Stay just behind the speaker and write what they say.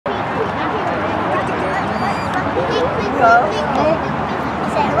Nico.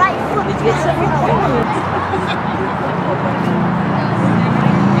 Say right foot. Did you get some?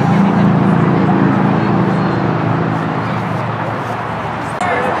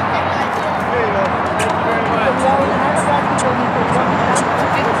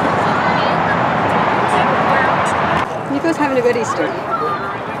 Nico's having a good Easter.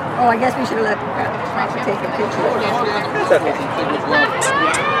 Oh, I guess we should have let take a picture. It's okay.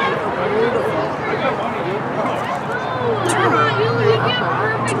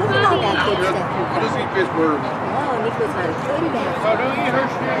 What is he, Pittsburgh? Oh, Nico's not a good man. Oh, don't eat her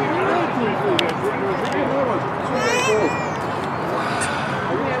shit.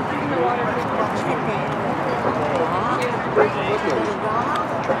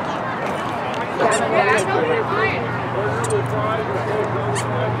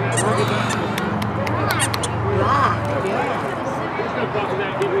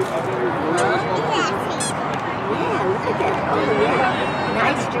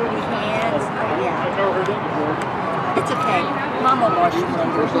 Nice dirty hands. Oh, yeah. It's okay. Mom will wash them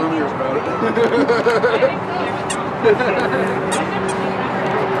later. First time hears about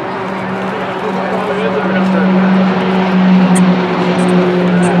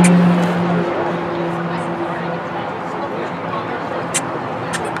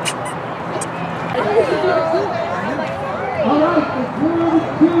All right, it's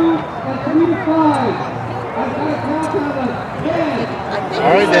 1, 2, and 3 to 5. I've got a count on the 10.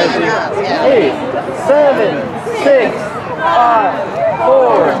 All right, Nancy. 8, 7, 6, 5,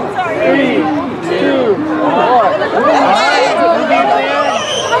 4, 3, 2,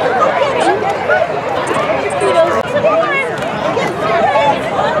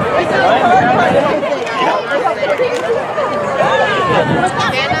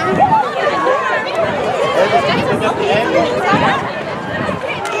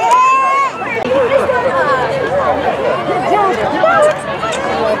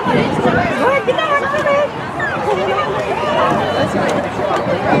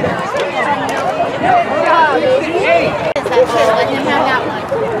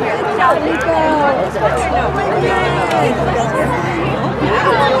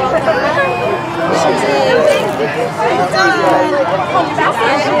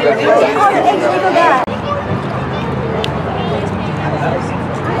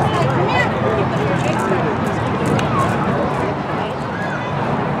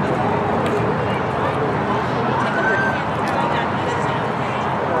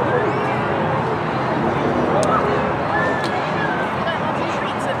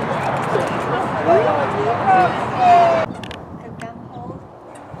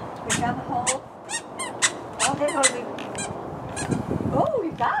 Oh, we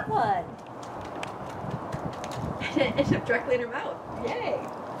got one. It ended up directly in her mouth. Yay.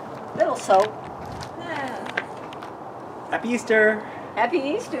 Little soap. Yeah. Happy Easter. Happy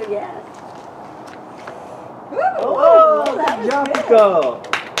Easter, yes. Oh, that was good. Nico.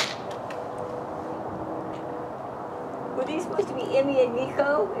 Were these supposed to be Emmy and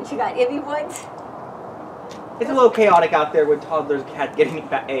Nico? And she got Emmy ones? It's a little chaotic out there when toddlers can't get any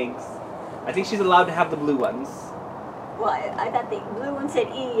eggs. I think she's allowed to have the blue ones. Well, I thought the blue one said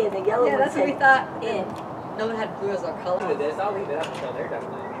E and the yellow one that's said what we thought. N. No one had blue as our color. With this, I'll leave it up until they're done.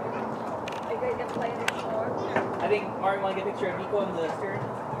 Are you guys gonna play it more? I think Martin want to get a picture of Nico in the stern.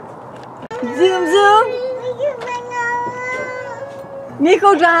 Zoom, zoom.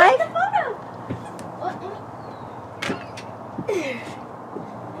 Nico drive.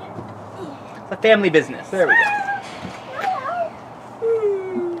 It's a family business. There we go.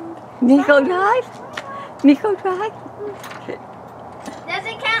 Nico drive. Nico drive. Does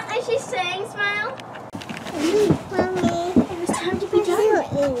it count as she's saying smile? Mommy, it was time to be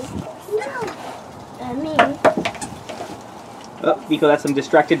done. No. Oh, Nico, that's some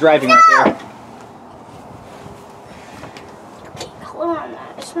distracted driving right there. Okay, color on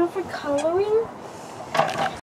that. It's not for coloring.